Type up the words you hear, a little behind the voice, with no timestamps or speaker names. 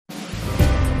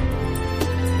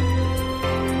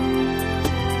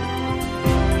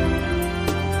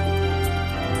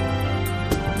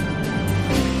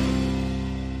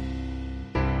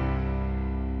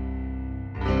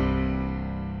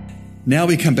Now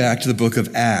we come back to the book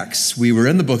of Acts. We were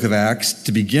in the book of Acts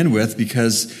to begin with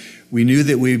because we knew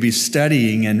that we'd be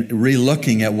studying and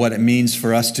re-looking at what it means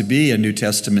for us to be a New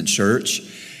Testament church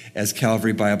as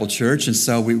Calvary Bible Church. And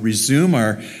so we resume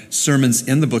our sermons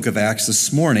in the book of Acts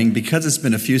this morning. Because it's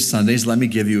been a few Sundays, let me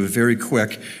give you a very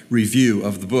quick review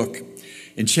of the book.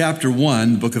 In chapter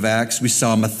 1, the book of Acts, we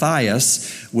saw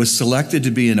Matthias was selected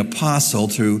to be an apostle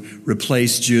to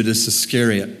replace Judas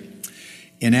Iscariot.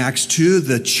 In Acts 2,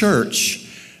 the church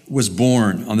was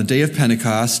born on the day of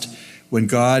Pentecost when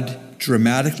God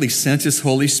dramatically sent his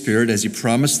Holy Spirit as he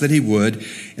promised that he would,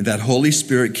 and that Holy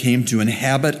Spirit came to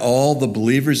inhabit all the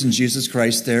believers in Jesus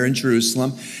Christ there in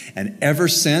Jerusalem. And ever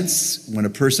since, when a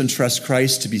person trusts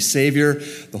Christ to be Savior,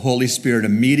 the Holy Spirit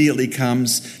immediately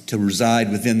comes to reside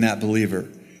within that believer.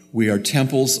 We are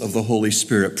temples of the Holy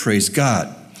Spirit. Praise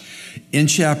God. In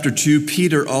chapter 2,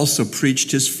 Peter also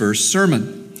preached his first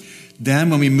sermon.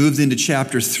 Then when we moved into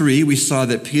chapter 3, we saw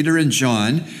that Peter and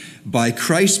John, by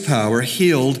Christ's power,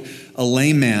 healed a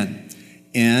lame man.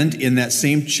 And in that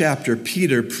same chapter,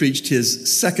 Peter preached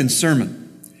his second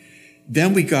sermon.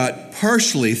 Then we got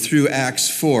partially through Acts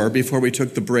 4 before we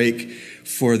took the break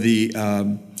for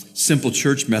the simple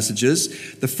church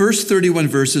messages. The first 31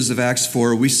 verses of Acts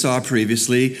 4, we saw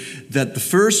previously that the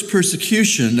first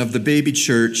persecution of the baby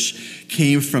church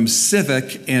came from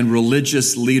civic and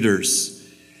religious leaders.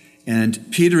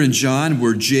 And Peter and John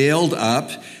were jailed up,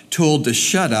 told to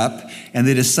shut up, and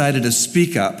they decided to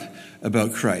speak up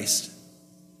about Christ.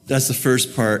 That's the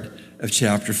first part of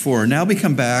chapter 4. Now we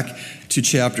come back to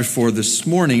chapter 4 this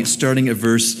morning, starting at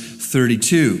verse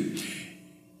 32.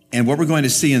 And what we're going to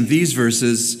see in these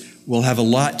verses will have a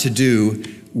lot to do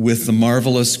with the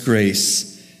marvelous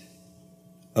grace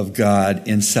of God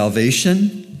in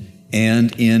salvation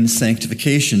and in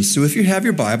sanctification. So if you have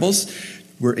your Bibles,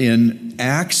 we're in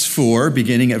Acts 4,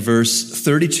 beginning at verse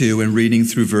 32 and reading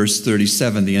through verse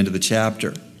 37, the end of the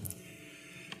chapter.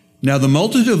 Now the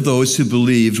multitude of those who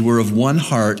believed were of one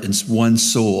heart and one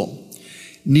soul.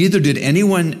 Neither did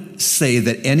anyone say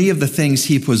that any of the things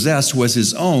he possessed was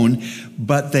his own,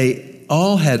 but they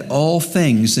all had all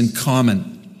things in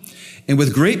common. And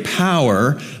with great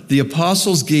power, the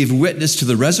apostles gave witness to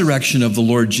the resurrection of the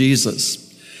Lord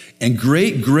Jesus. And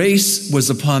great grace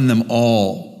was upon them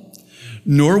all.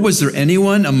 Nor was there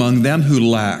anyone among them who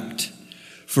lacked.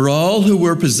 For all who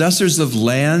were possessors of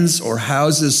lands or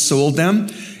houses sold them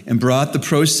and brought the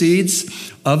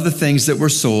proceeds of the things that were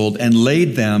sold and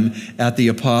laid them at the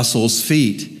apostles'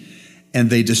 feet. And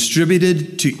they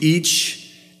distributed to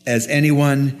each as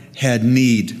anyone had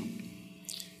need.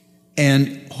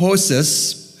 And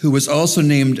Joses, who was also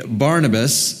named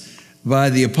Barnabas by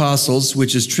the apostles,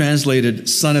 which is translated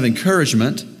son of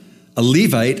encouragement, a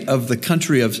Levite of the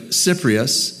country of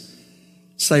Cyprus,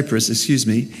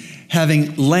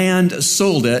 having land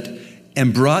sold it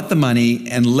and brought the money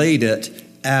and laid it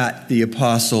at the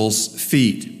apostles'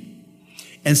 feet.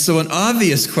 And so an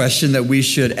obvious question that we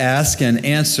should ask and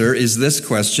answer is this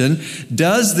question: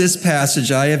 does this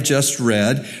passage I have just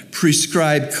read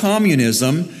prescribe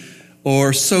communism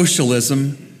or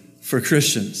socialism for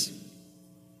Christians?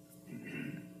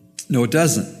 No, it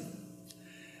doesn't.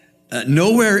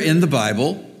 Nowhere in the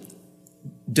Bible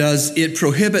does it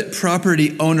prohibit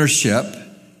property ownership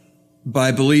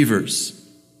by believers.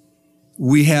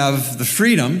 We have the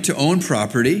freedom to own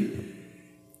property,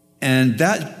 and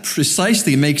that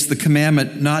precisely makes the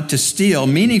commandment not to steal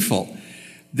meaningful.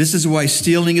 This is why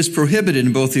stealing is prohibited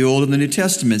in both the Old and the New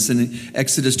Testaments. In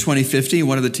Exodus 20:15,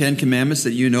 one of the 10 commandments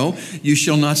that you know, you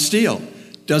shall not steal.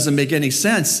 Doesn't make any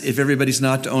sense if everybody's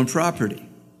not to own property.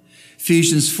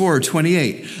 Ephesians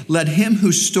 4:28, let him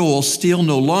who stole steal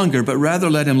no longer, but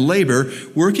rather let him labor,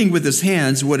 working with his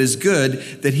hands what is good,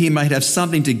 that he might have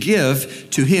something to give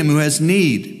to him who has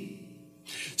need.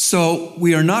 So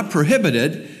we are not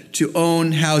prohibited to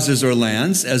own houses or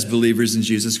lands as believers in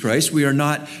Jesus Christ. We are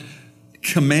not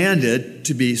commanded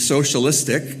to be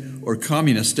socialistic or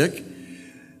communistic.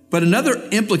 But another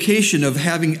implication of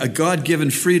having a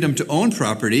God-given freedom to own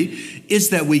property is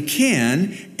that we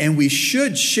can and we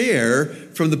should share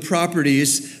from the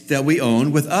properties that we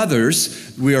own with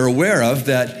others we are aware of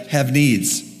that have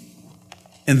needs.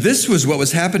 And this was what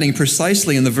was happening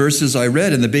precisely in the verses I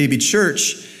read in the baby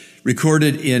church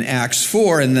recorded in Acts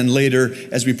 4, and then later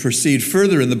as we proceed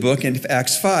further in the book in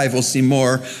Acts 5, we'll see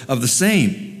more of the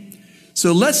same.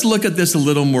 So let's look at this a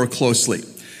little more closely.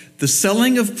 The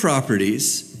selling of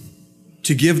properties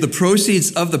to give the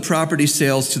proceeds of the property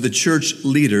sales to the church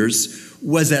leaders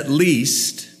was at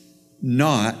least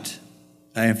not,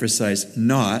 I emphasize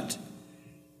not,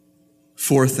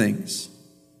 4 things.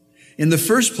 In the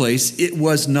first place, it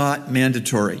was not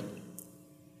mandatory.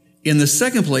 In the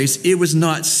second place, it was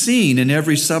not seen in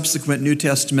every subsequent New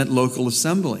Testament local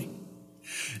assembly.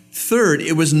 Third,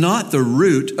 it was not the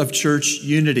root of church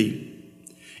unity.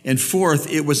 And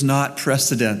fourth, it was not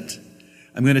precedent.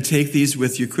 I'm going to take these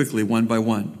with you quickly, one by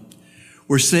one.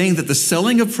 We're saying that the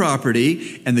selling of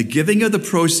property and the giving of the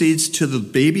proceeds to the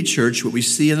baby church, what we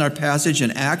see in our passage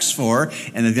in Acts 4,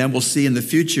 and again we'll see in the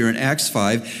future in Acts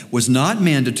 5, was not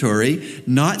mandatory,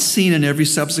 not seen in every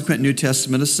subsequent New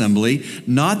Testament assembly,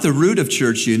 not the root of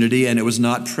church unity, and it was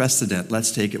not precedent.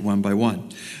 Let's take it one by one.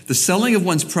 The selling of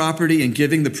one's property and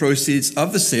giving the proceeds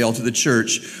of the sale to the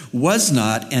church was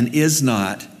not and is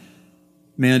not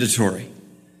mandatory.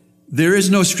 There is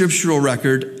no scriptural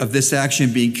record of this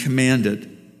action being commanded.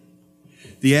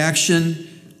 The action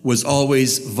was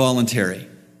always voluntary.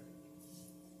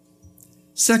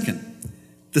 Second,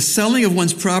 the selling of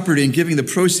one's property and giving the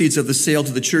proceeds of the sale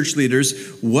to the church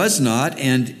leaders was not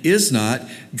and is not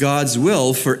God's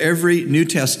will for every New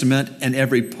Testament and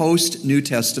every post-New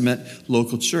Testament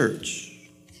local church.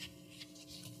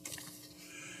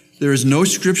 There is no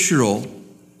scriptural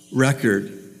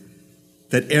record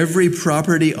that every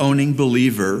property-owning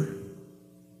believer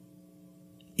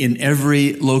in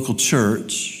every local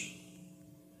church,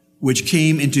 which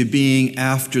came into being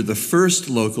after the first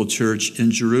local church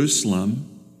in Jerusalem,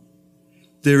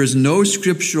 there is no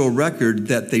scriptural record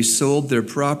that they sold their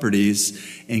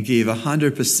properties and gave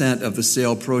 100% of the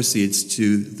sale proceeds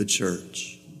to the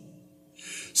church.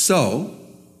 So,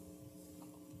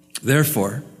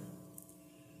 therefore,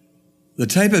 the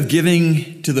type of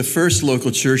giving to the first local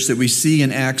church that we see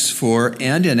in Acts 4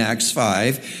 and in Acts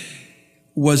 5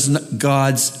 was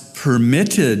God's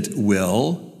permitted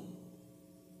will,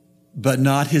 but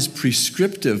not his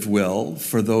prescriptive will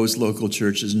for those local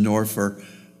churches, nor for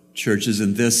churches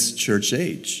in this church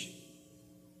age.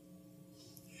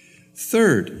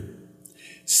 Third,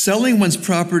 selling one's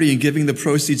property and giving the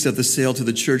proceeds of the sale to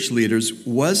the church leaders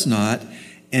was not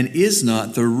and is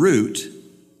not the root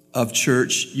of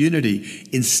church unity.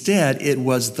 Instead, it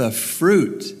was the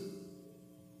fruit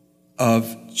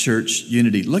of church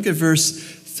unity. Look at verse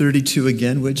 32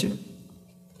 again, would you?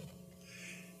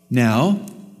 Now,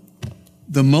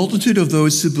 the multitude of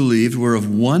those who believed were of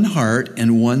one heart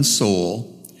and one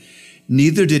soul.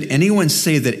 Neither did anyone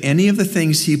say that any of the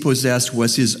things he possessed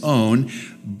was his own,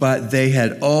 but they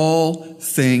had all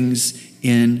things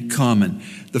in common.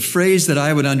 The phrase that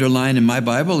I would underline in my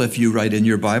Bible, if you write in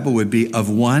your Bible, would be of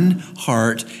one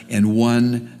heart and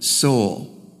one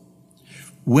soul.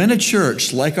 When a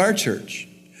church, like our church,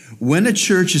 when a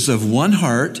church is of one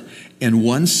heart and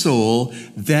one soul,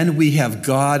 then we have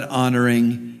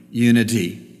God-honoring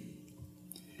unity.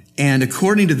 And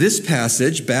according to this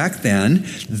passage, back then,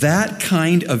 that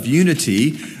kind of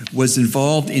unity was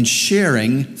involved in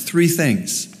sharing three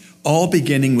things, all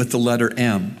beginning with the letter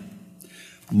M: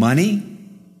 money,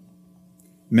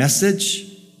 message,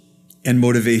 and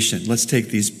motivation. Let's take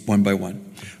these one by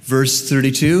one. Verse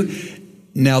 32,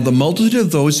 now the multitude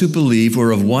of those who believed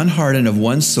were of one heart and of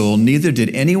one soul. Neither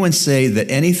did anyone say that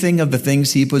anything of the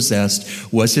things he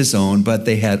possessed was his own, but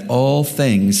they had all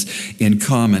things in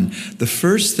common. The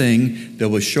first thing that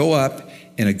will show up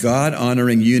in a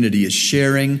God-honoring unity is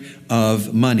sharing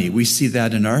of money. We see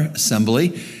that in our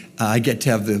assembly. I get to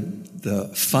have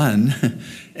the fun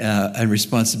and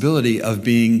responsibility of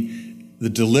being the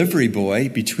delivery boy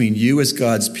between you as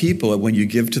God's people when you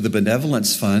give to the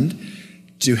benevolence fund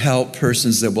to help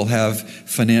persons that will have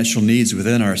financial needs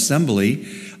within our assembly.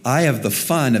 I have the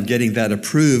fun of getting that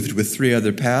approved with 3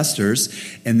 other pastors,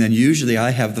 and then usually I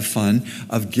have the fun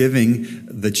of giving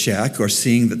the check or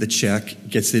seeing that the check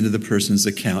gets into the person's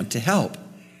account to help.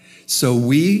 So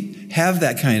we have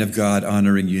that kind of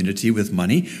God-honoring unity with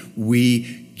money.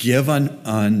 We give on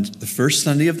the first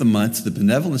Sunday of the month to the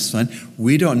benevolence fund.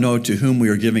 We don't know to whom we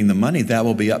are giving the money. That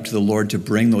will be up to the Lord to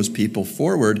bring those people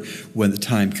forward when the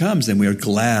time comes. And we are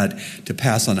glad to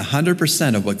pass on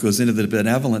 100% of what goes into the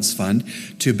benevolence fund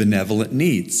to benevolent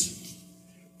needs.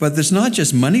 But there's not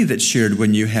just money that's shared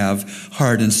when you have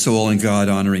heart and soul and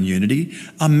God-honoring unity.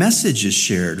 A message is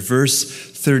shared. Verse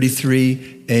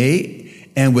 33a,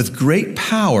 and with great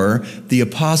power, the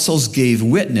apostles gave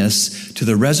witness to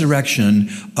the resurrection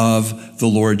of the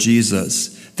Lord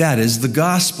Jesus. That is the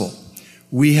gospel.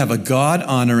 We have a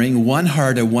God-honoring, one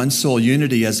heart and one soul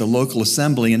unity as a local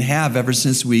assembly, and have ever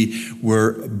since we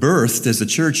were birthed as a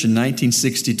church in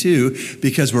 1962,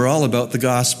 because we're all about the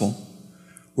gospel.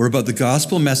 We're about the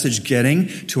gospel message getting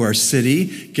to our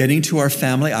city, getting to our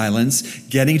family islands,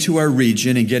 getting to our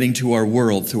region, and getting to our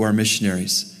world through our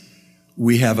missionaries.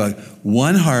 We have a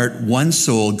one heart, one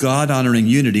soul, God-honoring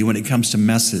unity when it comes to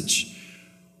message.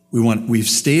 We've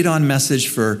stayed on message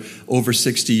for over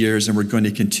 60 years, and we're going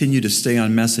to continue to stay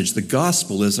on message. The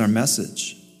gospel is our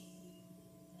message.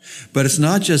 But it's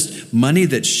not just money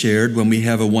that's shared when we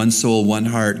have a one soul, one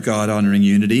heart, God-honoring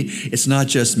unity. It's not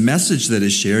just message that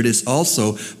is shared. It's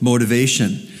also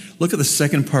motivation. Look at the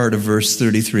second part of verse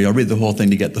 33. I'll read the whole thing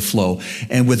to get the flow.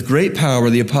 And with great power,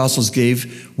 the apostles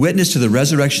gave witness to the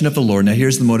resurrection of the Lord. Now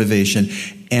here's the motivation.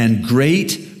 And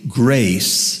great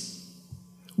grace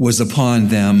was upon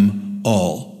them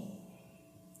all.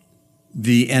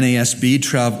 The NASB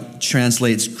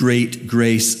translates great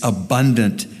grace,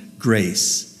 abundant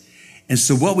grace. And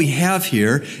so what we have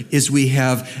here is we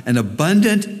have an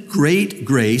abundant, great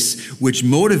grace, which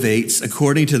motivates,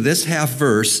 according to this half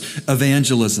verse,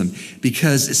 evangelism.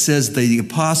 Because it says the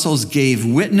apostles gave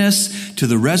witness to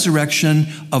the resurrection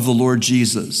of the Lord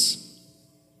Jesus.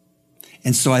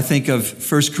 And so I think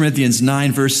of 1 Corinthians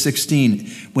 9, verse 16,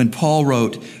 when Paul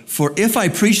wrote, "For if I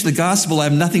preach the gospel, I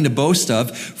have nothing to boast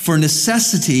of, for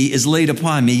necessity is laid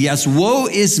upon me. Yes, woe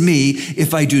is me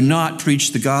if I do not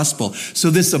preach the gospel."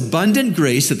 So this abundant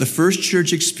grace that the first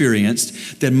church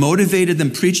experienced, that motivated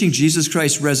them preaching Jesus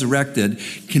Christ resurrected,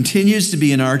 continues to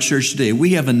be in our church today.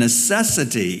 We have a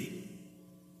necessity,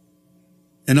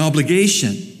 an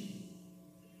obligation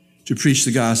to preach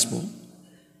the gospel.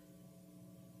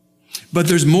 But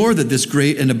there's more that this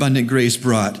great and abundant grace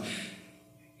brought.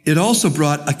 It also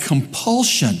brought a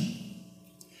compulsion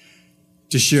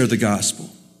to share the gospel.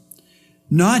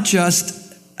 Not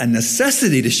just a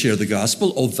necessity to share the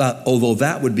gospel, although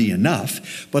that would be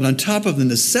enough, but on top of the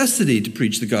necessity to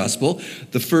preach the gospel,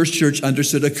 the first church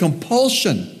understood a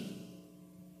compulsion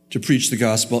to preach the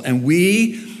gospel. And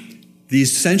we,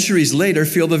 these centuries later,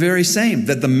 feel the very same,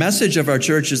 that the message of our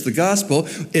church is the gospel.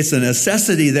 It's a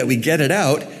necessity that we get it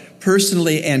out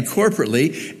personally and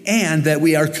corporately, and that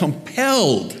we are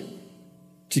compelled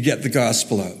to get the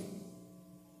gospel out.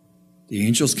 The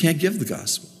angels can't give the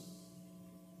gospel.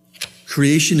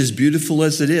 Creation, as beautiful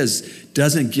as it is,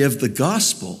 doesn't give the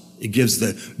gospel. It gives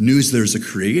the news there's a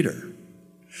creator.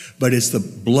 But it's the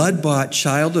blood-bought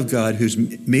child of God who's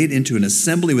made into an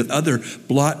assembly with other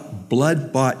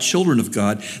blood-bought children of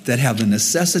God that have the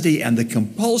necessity and the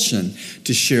compulsion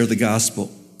to share the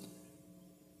gospel.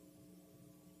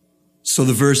 So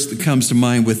the verse that comes to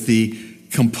mind with the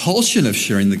compulsion of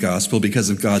sharing the gospel because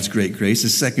of God's great grace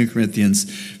is 2 Corinthians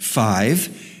 5,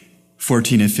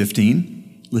 14 and 15.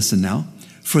 Listen now.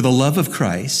 For the love of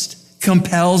Christ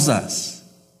compels us,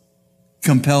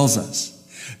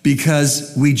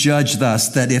 because we judge thus,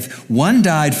 that if one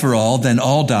died for all, then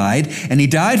all died, and he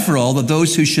died for all, that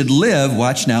those who should live,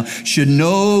 watch now, should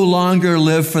no longer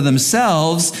live for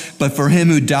themselves, but for him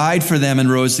who died for them and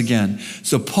rose again.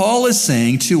 So Paul is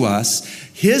saying to us,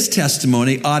 his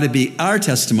testimony ought to be our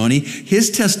testimony. His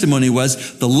testimony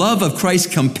was the love of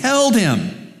Christ compelled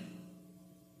him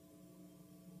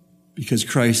because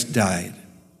Christ died.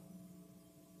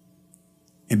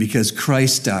 And because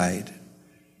Christ died,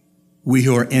 we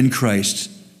who are in Christ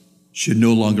should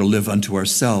no longer live unto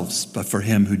ourselves, but for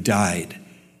him who died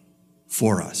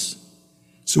for us.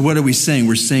 So what are we saying?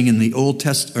 We're saying in the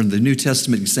the New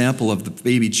Testament example of the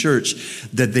baby church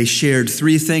that they shared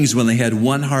three things when they had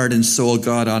one heart and soul,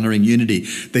 God-honoring unity.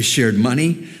 They shared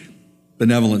money,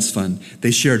 benevolence fund. They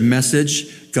shared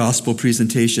message, gospel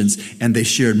presentations, and they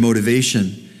shared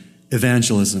motivation,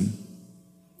 evangelism.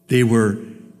 They were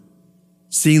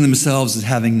seeing themselves as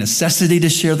having necessity to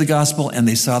share the gospel, and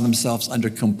they saw themselves under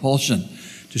compulsion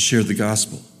to share the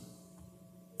gospel.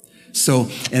 So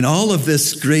in all of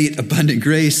this great, abundant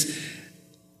grace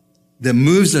that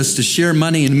moves us to share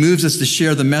money and moves us to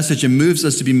share the message and moves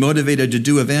us to be motivated to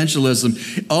do evangelism,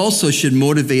 also should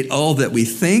motivate all that we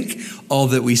think, all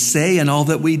that we say, and all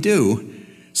that we do,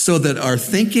 so that our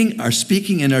thinking, our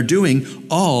speaking, and our doing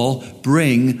all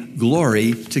bring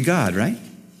glory to God, right?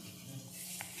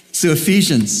 So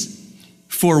Ephesians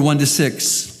 4,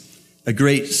 1-6, a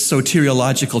great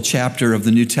soteriological chapter of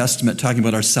the New Testament talking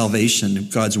about our salvation,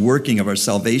 God's working of our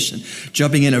salvation.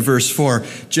 Jumping in at verse 4,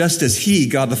 just as he,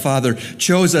 God the Father,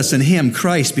 chose us in him,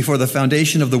 Christ, before the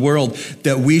foundation of the world,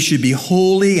 that we should be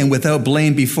holy and without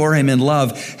blame before him in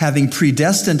love, having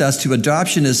predestined us to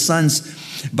adoption as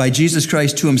sons by Jesus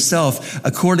Christ to himself,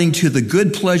 according to the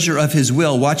good pleasure of his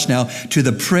will, watch now, to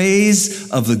the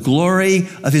praise of the glory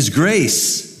of his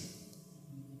grace,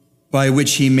 by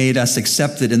which he made us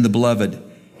accepted in the beloved.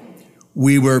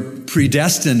 We were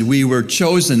predestined, we were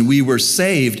chosen, we were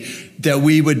saved, that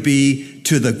we would be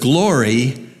to the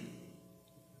glory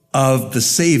of the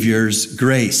Savior's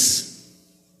grace.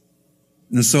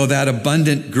 And so that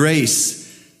abundant grace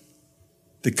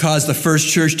that caused the first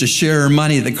church to share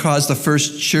money, that caused the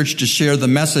first church to share the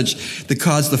message, that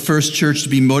caused the first church to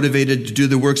be motivated to do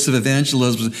the works of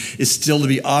evangelism is still to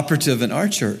be operative in our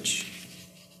church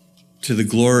to the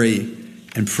glory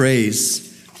and praise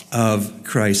of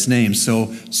Christ's name.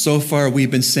 So far we've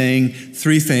been saying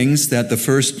three things: that the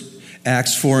first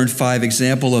Acts 4 and 5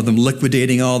 example of them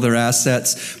liquidating all their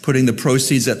assets, putting the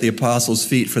proceeds at the apostles'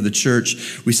 feet for the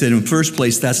church. We said in the first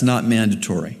place, that's not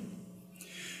mandatory.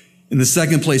 In the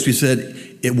second place, we said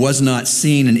it was not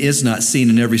seen and is not seen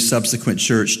in every subsequent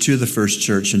church to the first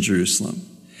church in Jerusalem.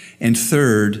 And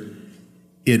third,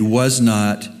 it was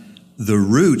not the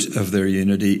root of their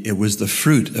unity, it was the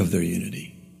fruit of their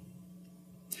unity.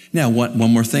 Now, one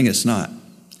more thing, it's not.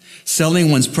 Selling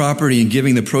one's property and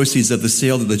giving the proceeds of the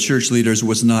sale to the church leaders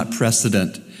was not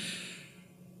precedent.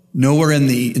 Nowhere in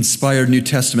the inspired New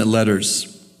Testament letters,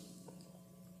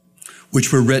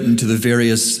 which were written to the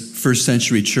various first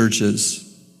century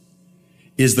churches,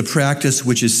 is the practice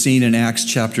which is seen in Acts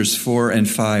chapters 4 and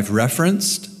 5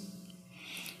 referenced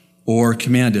or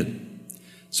commanded.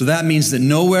 So that means that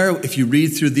nowhere, if you read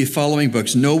through the following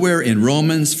books, nowhere in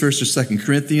Romans, 1st or 2nd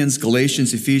Corinthians,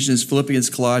 Galatians, Ephesians, Philippians,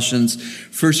 Colossians,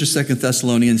 1st or 2nd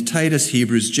Thessalonians, Titus,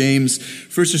 Hebrews, James,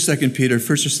 1st or 2nd Peter,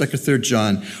 1st or 2nd, 3rd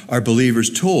John, are believers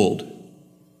told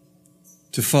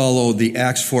to follow the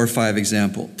Acts 4-5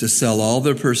 example, to sell all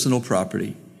their personal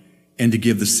property and to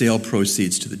give the sale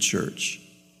proceeds to the church.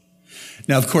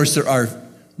 Now, of course, there are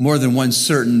more than one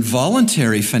certain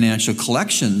voluntary financial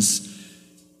collections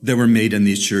that were made in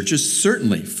these churches.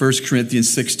 Certainly, 1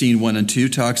 Corinthians 16, 1 and 2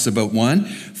 talks about one.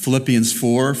 Philippians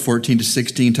 4, 14 to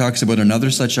 16 talks about another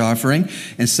such offering.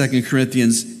 And 2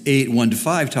 Corinthians 8, 1 to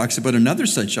 5 talks about another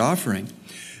such offering.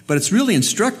 But it's really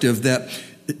instructive that,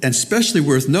 and especially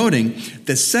worth noting,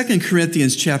 that 2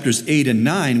 Corinthians chapters 8 and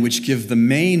 9, which give the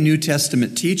main New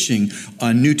Testament teaching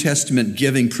on New Testament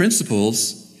giving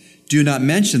principles, do not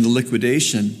mention the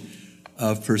liquidation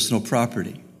of personal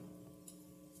property.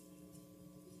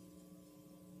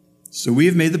 So we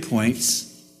have made the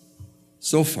points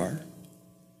so far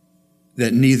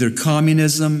that neither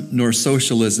communism nor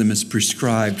socialism is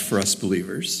prescribed for us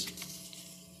believers.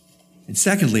 And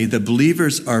secondly, that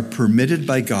believers are permitted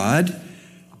by God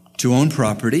to own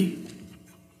property,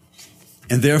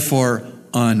 and therefore,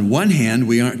 on one hand,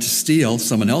 we aren't to steal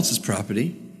someone else's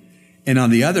property, and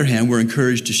on the other hand, we're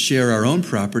encouraged to share our own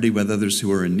property with others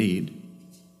who are in need.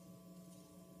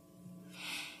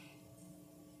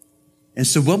 And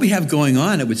so what we have going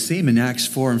on, it would seem, in Acts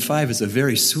 4 and 5 is a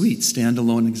very sweet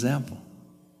standalone example.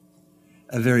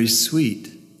 A very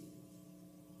sweet,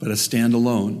 but a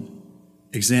standalone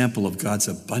example of God's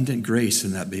abundant grace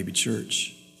in that baby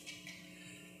church.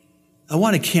 I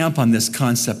want to camp on this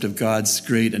concept of God's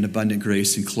great and abundant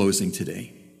grace in closing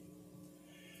today.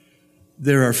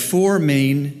 There are four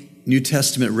main New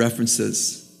Testament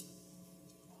references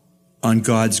on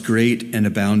God's great and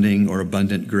abounding or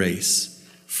abundant grace.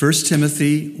 1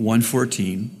 Timothy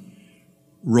 1:14,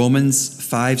 Romans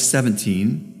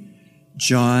 5:17,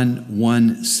 John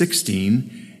 1:16,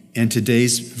 and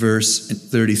today's verse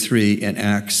 33 in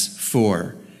Acts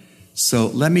 4. So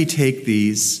let me take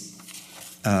these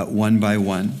one by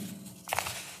one.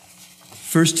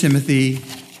 1 Timothy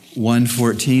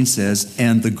 1:14 says,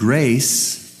 "And the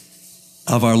grace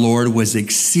of our Lord was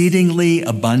exceedingly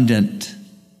abundant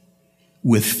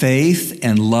with faith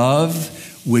and love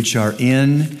which are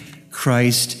in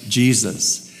Christ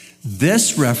Jesus."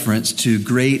 This reference to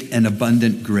great and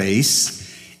abundant grace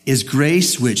is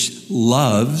grace which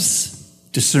loves,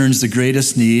 discerns the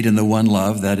greatest need in the one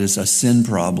love, that is a sin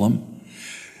problem.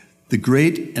 The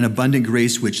great and abundant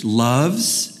grace which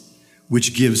loves,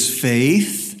 which gives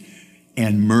faith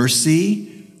and mercy,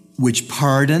 which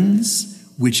pardons,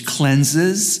 which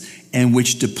cleanses, and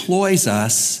which deploys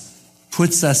us,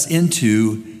 puts us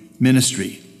into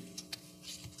ministry.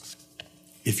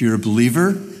 If you're a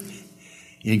believer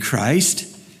in Christ,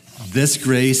 this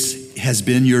grace has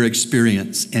been your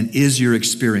experience and is your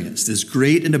experience. This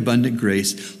great and abundant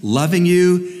grace, loving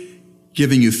you,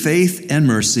 giving you faith and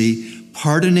mercy,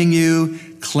 pardoning you,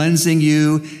 cleansing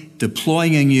you,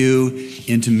 deploying you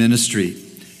into ministry.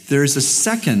 There is a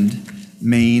second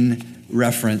main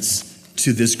reference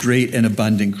to this great and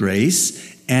abundant grace,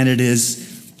 and it is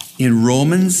in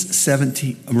Romans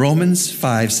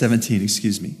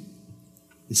 5:17.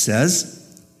 It says,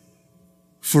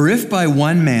 "For if by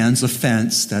one man's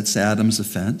offense," that's Adam's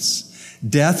offense,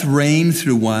 "death reigned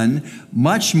through one,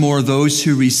 much more those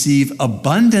who receive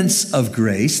abundance of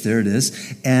grace," there it is,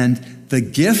 "and the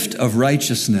gift of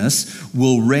righteousness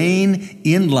will reign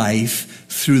in life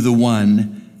through the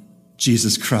one,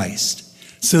 Jesus Christ."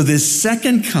 So this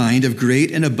second kind of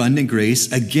great and abundant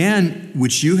grace, again,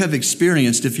 which you have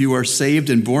experienced if you are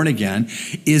saved and born again,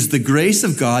 is the grace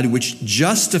of God which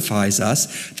justifies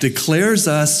us, declares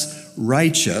us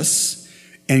righteous,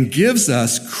 and gives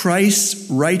us Christ's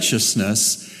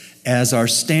righteousness as our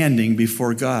standing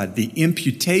before God. The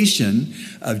imputation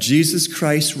of Jesus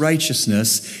Christ's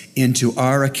righteousness into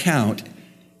our account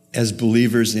as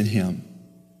believers in him.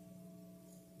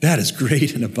 That is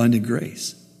great and abundant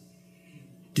grace.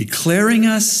 Declaring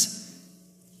us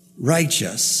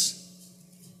righteous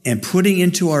and putting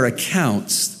into our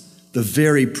accounts the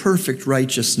very perfect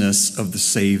righteousness of the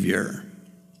Savior.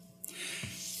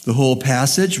 The whole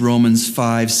passage, Romans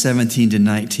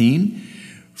 5:17-19.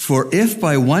 For if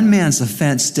by one man's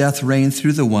offense death reigned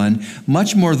through the one,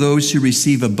 much more those who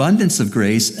receive abundance of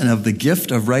grace and of the gift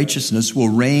of righteousness will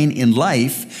reign in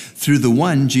life through the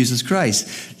one, Jesus Christ.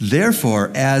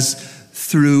 Therefore, as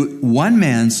through one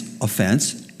man's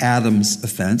offense, Adam's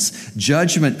offense,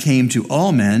 judgment came to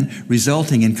all men,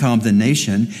 resulting in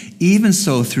condemnation, even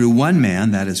so through one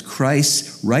man, that is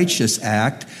Christ's righteous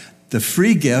act, the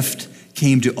free gift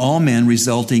came to all men,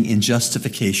 resulting in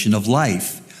justification of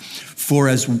life. For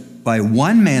as by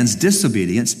one man's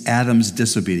disobedience, Adam's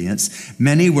disobedience,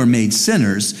 many were made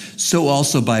sinners, so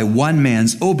also by one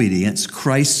man's obedience,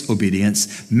 Christ's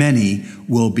obedience, many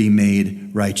will be made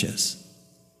righteous.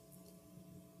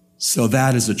 So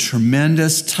that is a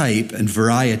tremendous type and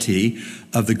variety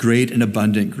of the great and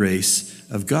abundant grace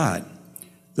of God.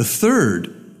 The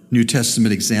third New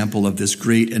Testament example of this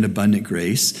great and abundant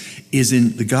grace is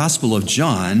in the Gospel of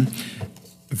John,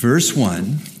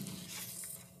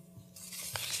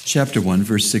 chapter 1,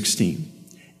 verse 16.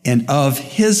 And of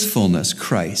his fullness,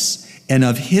 Christ, and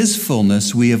of his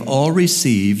fullness we have all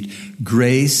received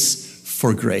grace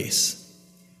for grace.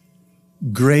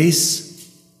 Grace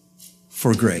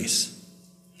for grace.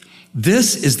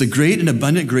 This is the great and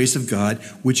abundant grace of God,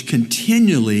 which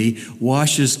continually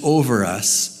washes over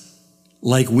us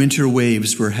like winter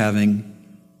waves we're having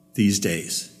these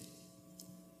days.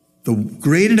 The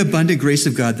great and abundant grace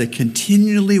of God that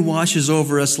continually washes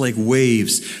over us like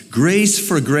waves. Grace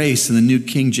for grace in the New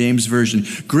King James Version.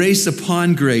 Grace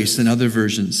upon grace in other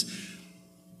versions.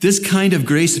 This kind of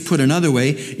grace, put another way,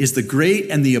 is the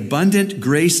great and the abundant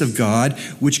grace of God,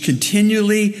 which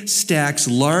continually stacks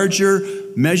larger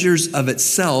measures of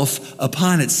itself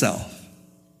upon itself.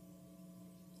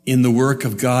 In the work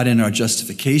of God in our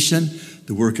justification,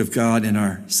 the work of God in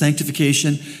our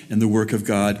sanctification, and the work of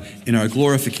God in our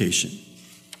glorification.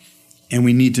 And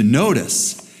we need to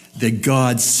notice that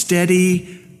God's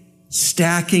steady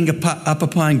stacking up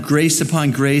upon grace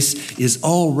is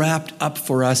all wrapped up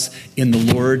for us in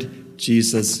the Lord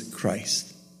Jesus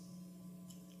Christ.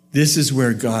 This is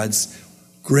where God's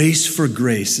grace for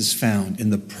grace is found, in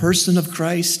the person of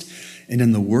Christ and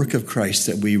in the work of Christ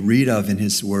that we read of in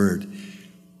his word,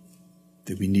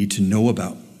 that we need to know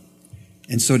about.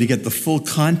 And so to get the full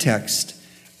context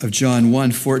of John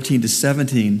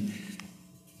 1:14-17,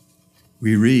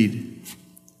 we read,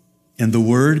 "And the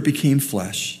Word became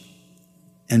flesh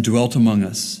and dwelt among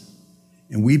us,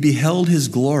 and we beheld his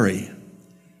glory.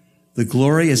 The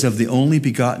glory as of the only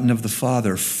begotten of the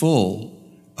Father, full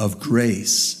of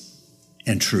grace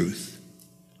and truth.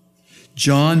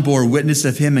 John bore witness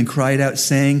of him and cried out,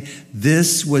 saying,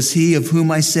 'This was he of whom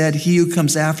I said, he who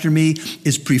comes after me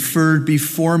is preferred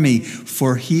before me,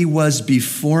 for he was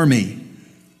before me.'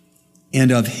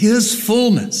 And of his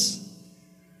fullness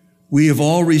we have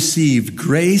all received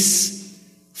grace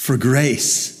for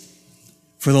grace.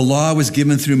 For the law was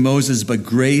given through Moses, but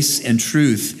grace and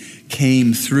truth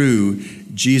came through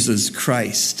Jesus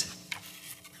Christ."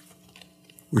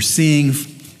 We're seeing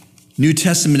New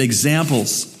Testament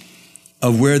examples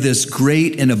of where this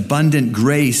great and abundant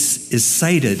grace is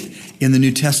cited in the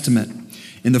New Testament.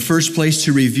 In the first place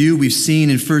to review, we've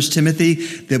seen in 1 Timothy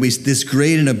that this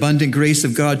great and abundant grace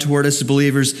of God toward us as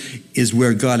believers is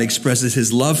where God expresses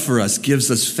his love for us, gives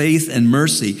us faith and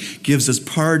mercy, gives us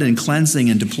pardon and cleansing,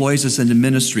 and deploys us into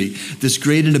ministry. This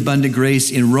great and abundant grace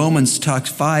in Romans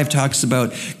 5 talks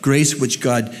about grace which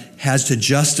God has to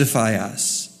justify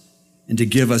us and to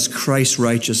give us Christ's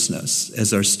righteousness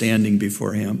as our standing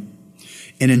before him.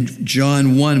 And in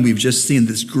John 1, we've just seen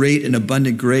this great and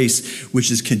abundant grace,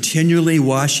 which is continually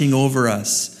washing over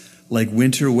us like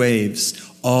winter waves,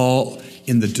 all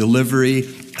in the delivery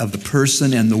of the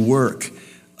person and the work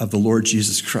of the Lord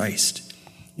Jesus Christ.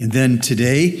 And then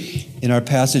today, in our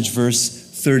passage, verse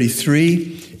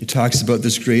 33, it talks about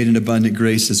this great and abundant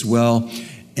grace as well.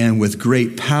 "And with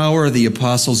great power, the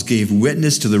apostles gave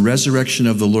witness to the resurrection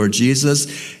of the Lord Jesus."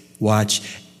 Watch.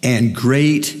 "And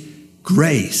great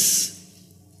grace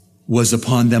was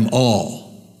upon them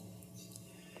all."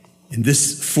 And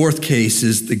this fourth case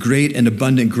is the great and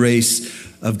abundant grace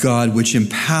of God, which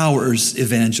empowers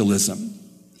evangelism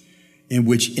and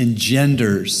which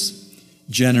engenders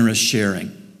generous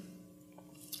sharing.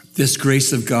 This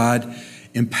grace of God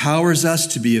empowers us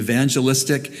to be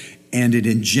evangelistic, and it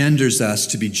engenders us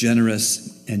to be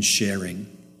generous and sharing.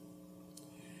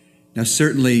 Now,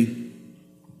 certainly,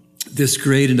 this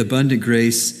great and abundant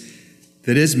grace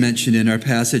that is mentioned in our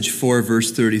passage 4,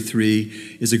 verse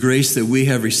 33, is a grace that we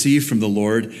have received from the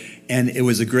Lord, and it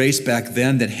was a grace back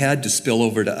then that had to spill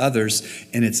over to others,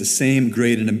 and it's the same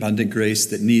great and abundant grace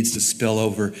that needs to spill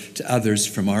over to others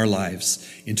from our lives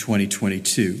in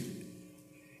 2022.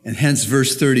 And hence,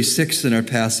 verse 36 in our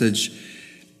passage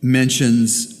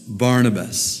mentions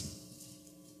Barnabas,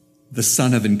 the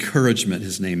son of encouragement,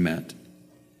 his name meant.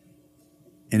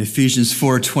 In Ephesians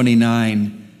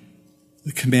 4:29,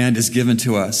 the command is given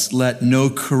to us, let no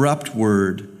corrupt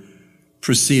word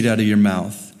proceed out of your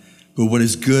mouth, but what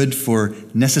is good for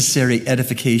necessary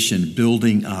edification,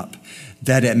 building up,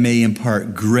 that it may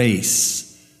impart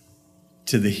grace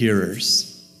to the hearers.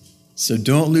 So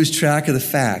don't lose track of the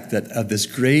fact that of this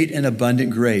great and abundant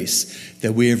grace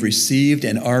that we have received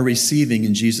and are receiving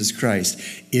in Jesus Christ,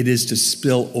 it is to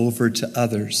spill over to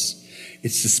others.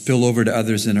 It's to spill over to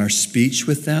others in our speech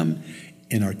with them,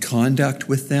 in our conduct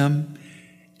with them.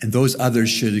 And those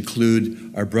others should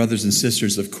include our brothers and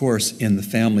sisters, of course, in the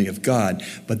family of God.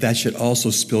 But that should also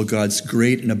spill God's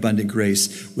great and abundant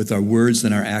grace with our words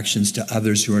and our actions to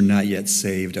others who are not yet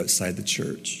saved outside the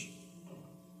church.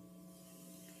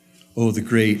 Oh, the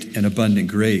great and abundant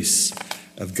grace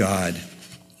of God.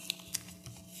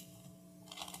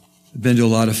 I've been to a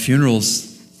lot of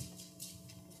funerals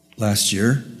last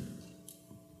year.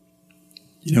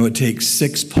 You know, it takes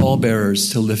 6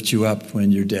 pallbearers to lift you up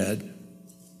when you're dead.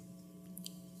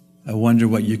 I wonder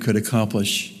what you could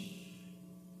accomplish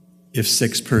if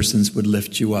 6 persons would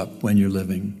lift you up when you're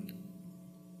living.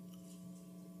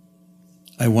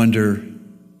 I wonder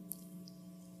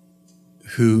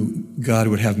who God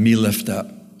would have me lift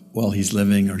up while he's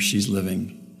living or she's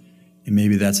living. And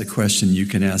maybe that's a question you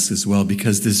can ask as well,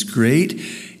 because this great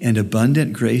and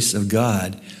abundant grace of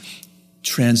God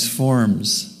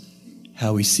transforms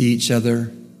how we see each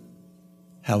other,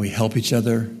 how we help each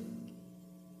other,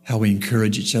 how we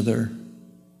encourage each other.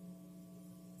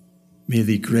 May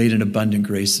the great and abundant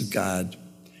grace of God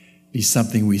be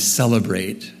something we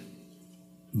celebrate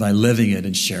by living it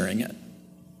and sharing it.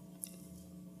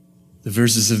 The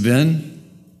verses have been,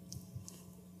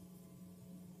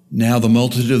 now the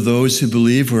multitude of those who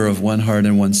believe were of one heart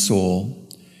and one soul.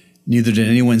 Neither did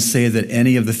anyone say that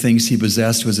any of the things he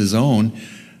possessed was his own,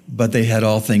 but they had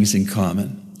all things in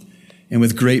common. And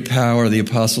with great power, the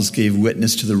apostles gave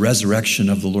witness to the resurrection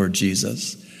of the Lord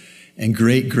Jesus. And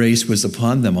great grace was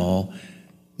upon them all,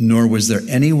 nor was there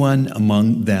anyone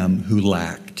among them who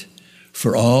lacked.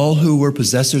 For all who were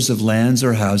possessors of lands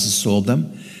or houses sold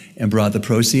them and brought the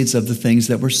proceeds of the things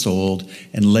that were sold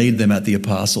and laid them at the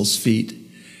apostles' feet.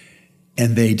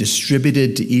 And they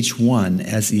distributed to each one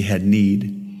as he had need.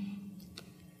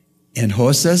 And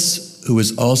Joses, who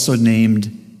was also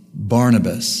named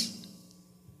Barnabas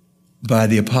by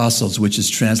the apostles, which is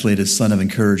translated son of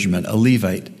encouragement, a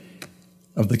Levite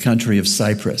of the country of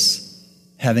Cyprus,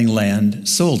 having land,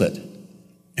 sold it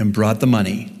and brought the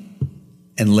money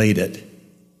and laid it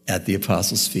at the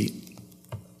apostles' feet.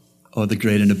 Oh, the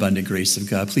great and abundant grace of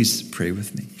God. Please pray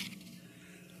with me.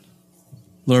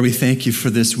 Lord, we thank you for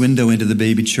this window into the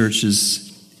baby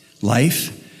church's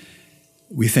life.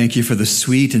 We thank you for the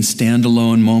sweet and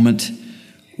standalone moment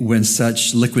when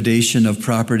such liquidation of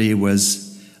property was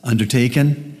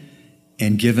undertaken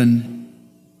and given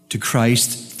to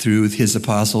Christ through his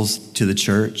apostles to the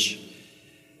church.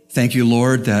 Thank you,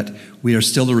 Lord, that we are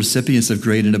still the recipients of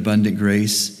great and abundant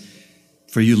grace.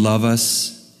 For you love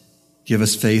us, give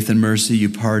us faith and mercy, you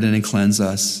pardon and cleanse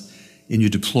us, and you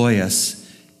deploy us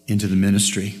into the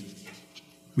ministry.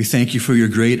 We thank you for your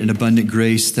great and abundant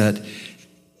grace that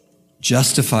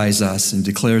justifies us and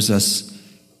declares us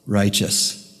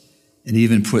righteous, and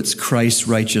even puts Christ's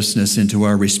righteousness into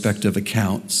our respective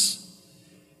accounts.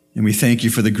 And we thank you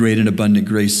for the great and abundant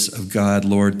grace of God,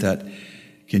 Lord, that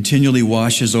continually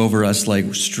washes over us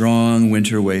like strong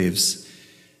winter waves,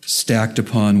 stacked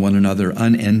upon one another,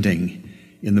 unending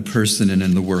in the person and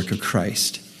in the work of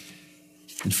Christ.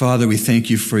 And Father, we thank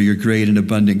you for your great and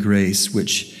abundant grace,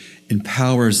 which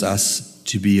empowers us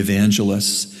to be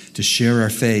evangelists, to share our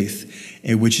faith,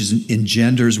 and which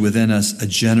engenders within us a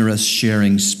generous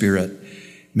sharing spirit.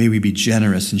 May we be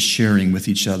generous in sharing with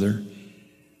each other.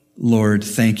 Lord,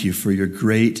 thank you for your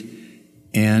great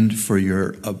and for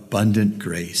your abundant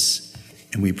grace.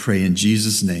 And we pray in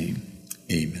Jesus' name,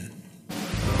 amen.